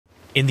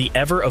In the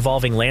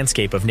ever-evolving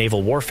landscape of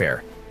naval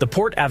warfare, the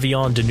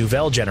Porte-Avions de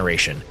Nouvelle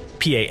Génération,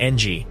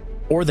 PANG,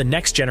 or the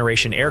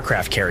next-generation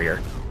aircraft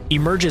carrier,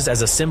 emerges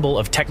as a symbol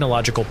of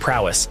technological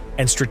prowess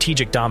and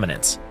strategic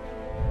dominance.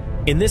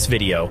 In this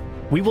video,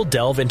 we will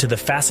delve into the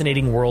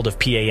fascinating world of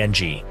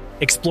PANG,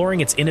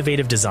 exploring its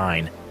innovative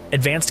design,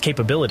 advanced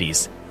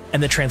capabilities,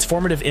 and the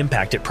transformative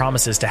impact it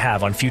promises to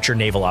have on future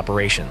naval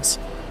operations.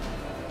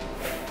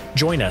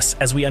 Join us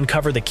as we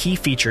uncover the key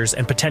features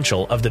and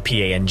potential of the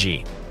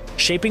PANG,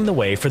 shaping the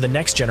way for the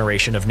next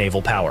generation of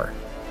naval power.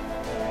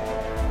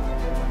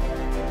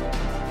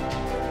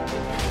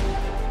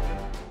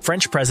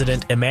 French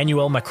President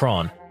Emmanuel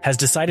Macron has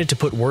decided to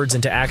put words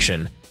into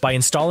action by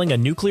installing a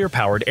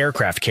nuclear-powered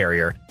aircraft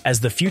carrier as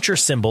the future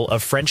symbol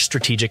of French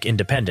strategic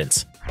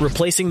independence,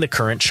 replacing the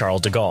current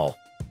Charles de Gaulle.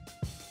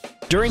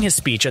 During his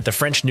speech at the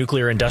French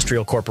nuclear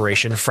industrial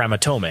corporation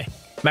Framatome,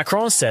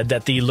 Macron said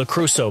that the Le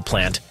Creusot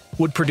plant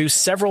would produce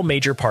several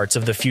major parts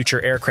of the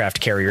future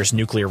aircraft carrier's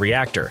nuclear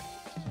reactor,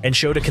 and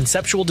showed a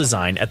conceptual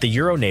design at the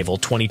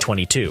Euronaval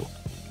 2022.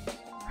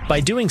 By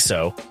doing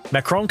so,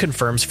 Macron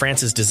confirms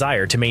France's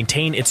desire to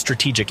maintain its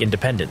strategic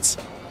independence.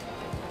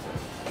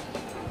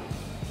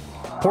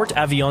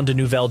 Porte-Avions de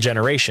Nouvelle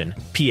Génération,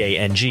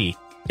 PANG,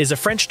 is a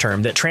French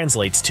term that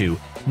translates to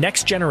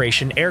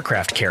next-generation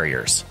aircraft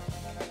carriers.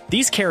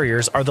 These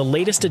carriers are the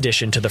latest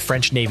addition to the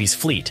French Navy's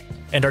fleet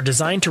and are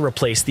designed to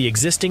replace the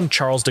existing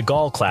Charles de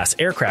Gaulle-class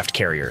aircraft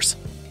carriers.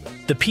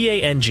 The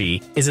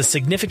PANG is a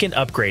significant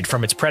upgrade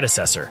from its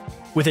predecessor,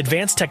 with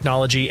advanced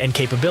technology and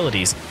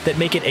capabilities that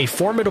make it a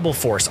formidable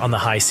force on the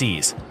high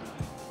seas.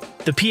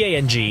 The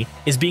PANG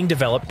is being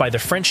developed by the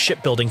French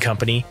shipbuilding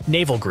company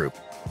Naval Group,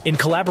 in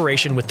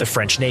collaboration with the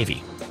French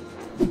Navy.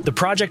 The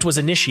project was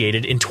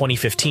initiated in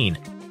 2015,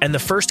 and the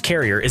first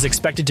carrier is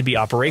expected to be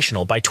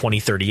operational by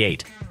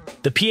 2038.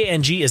 The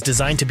PANG is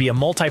designed to be a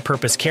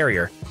multi-purpose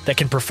carrier that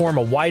can perform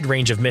a wide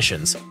range of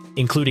missions,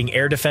 including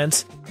air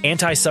defense,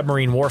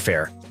 anti-submarine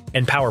warfare,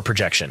 and power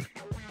projection.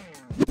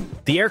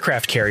 The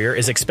aircraft carrier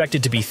is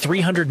expected to be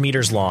 300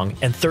 meters long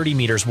and 30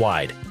 meters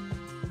wide.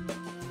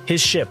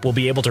 His ship will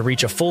be able to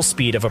reach a full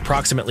speed of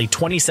approximately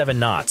 27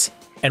 knots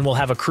and will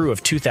have a crew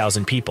of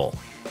 2,000 people.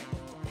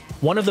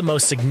 One of the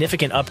most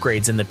significant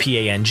upgrades in the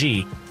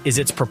PANG is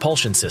its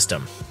propulsion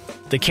system.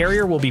 The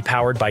carrier will be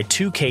powered by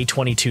two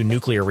K-22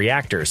 nuclear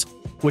reactors,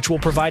 which will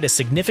provide a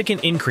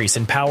significant increase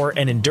in power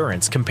and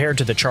endurance compared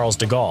to the Charles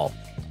de Gaulle.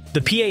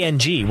 The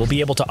PANG will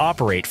be able to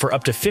operate for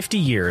up to 50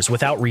 years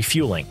without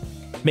refueling,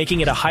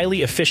 making it a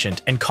highly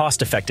efficient and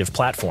cost-effective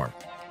platform.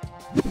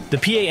 The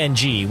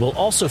PANG will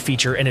also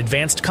feature an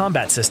advanced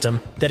combat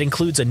system that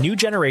includes a new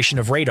generation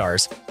of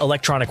radars,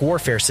 electronic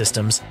warfare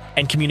systems,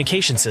 and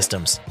communication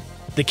systems.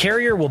 The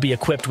carrier will be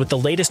equipped with the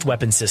latest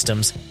weapon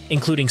systems,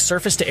 including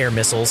surface-to-air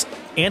missiles,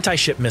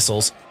 anti-ship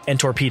missiles, and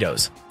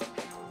torpedoes.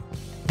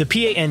 The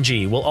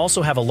PANG will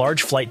also have a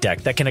large flight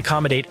deck that can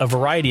accommodate a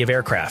variety of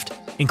aircraft,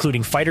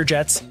 including fighter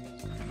jets,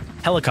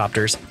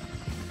 helicopters,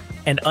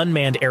 and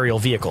unmanned aerial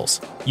vehicles,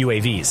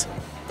 UAVs.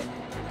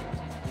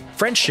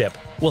 French ship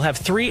will have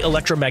 3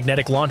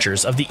 electromagnetic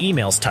launchers of the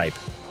EMALS type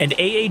and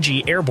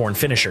AAG airborne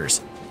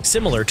finishers,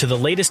 similar to the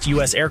latest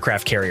U.S.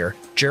 aircraft carrier,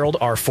 Gerald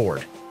R.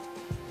 Ford.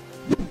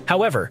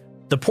 However,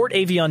 the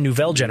Porte-Avions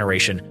Nouvelle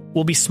Génération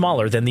will be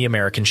smaller than the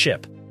American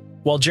ship.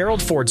 While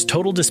Gerald Ford's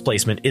total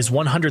displacement is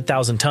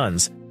 100,000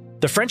 tons,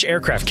 the French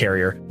aircraft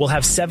carrier will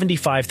have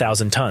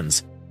 75,000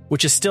 tons,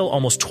 which is still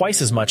almost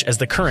twice as much as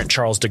the current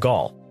Charles de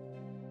Gaulle.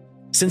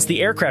 Since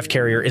the aircraft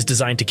carrier is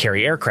designed to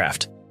carry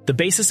aircraft, the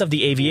basis of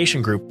the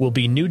aviation group will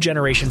be new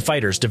generation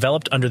fighters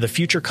developed under the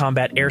Future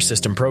Combat Air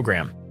System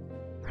program.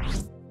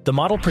 The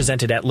model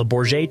presented at Le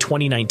Bourget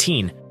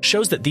 2019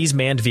 shows that these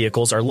manned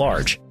vehicles are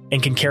large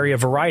and can carry a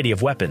variety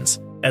of weapons,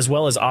 as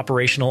well as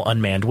operational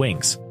unmanned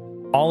wings.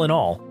 All in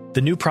all,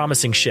 the new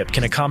promising ship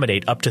can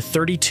accommodate up to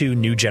 32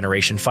 new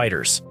generation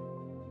fighters.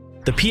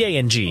 The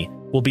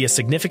PANG will be a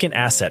significant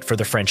asset for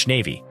the French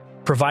Navy,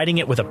 providing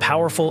it with a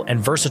powerful and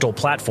versatile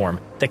platform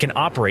that can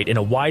operate in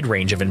a wide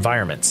range of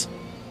environments.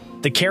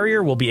 The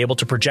carrier will be able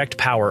to project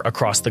power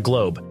across the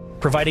globe,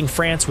 providing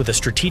France with a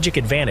strategic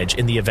advantage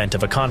in the event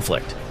of a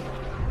conflict.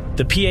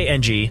 The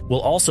PANG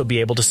will also be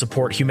able to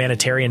support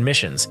humanitarian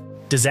missions,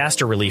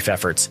 disaster relief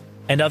efforts,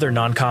 and other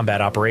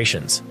non-combat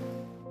operations.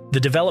 The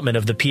development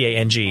of the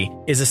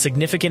PANG is a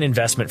significant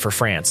investment for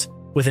France,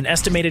 with an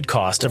estimated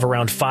cost of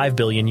around 5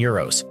 billion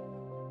euros.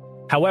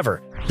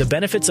 However, the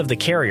benefits of the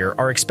carrier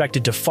are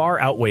expected to far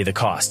outweigh the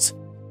costs.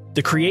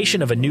 The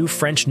creation of a new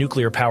French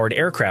nuclear-powered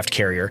aircraft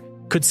carrier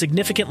could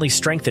significantly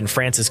strengthen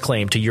France's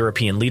claim to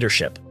European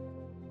leadership.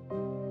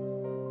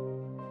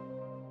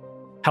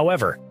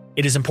 However,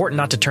 it is important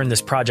not to turn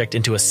this project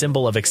into a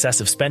symbol of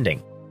excessive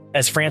spending,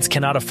 as France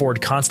cannot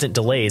afford constant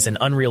delays and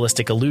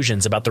unrealistic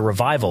illusions about the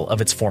revival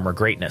of its former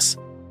greatness.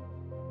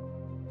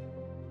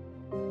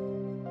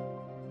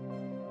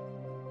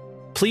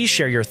 Please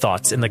share your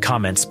thoughts in the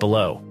comments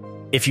below.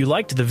 If you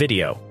liked the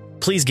video,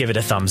 please give it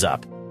a thumbs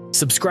up.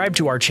 Subscribe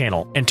to our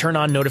channel and turn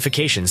on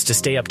notifications to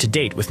stay up to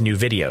date with new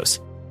videos.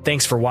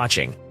 Thanks for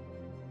watching.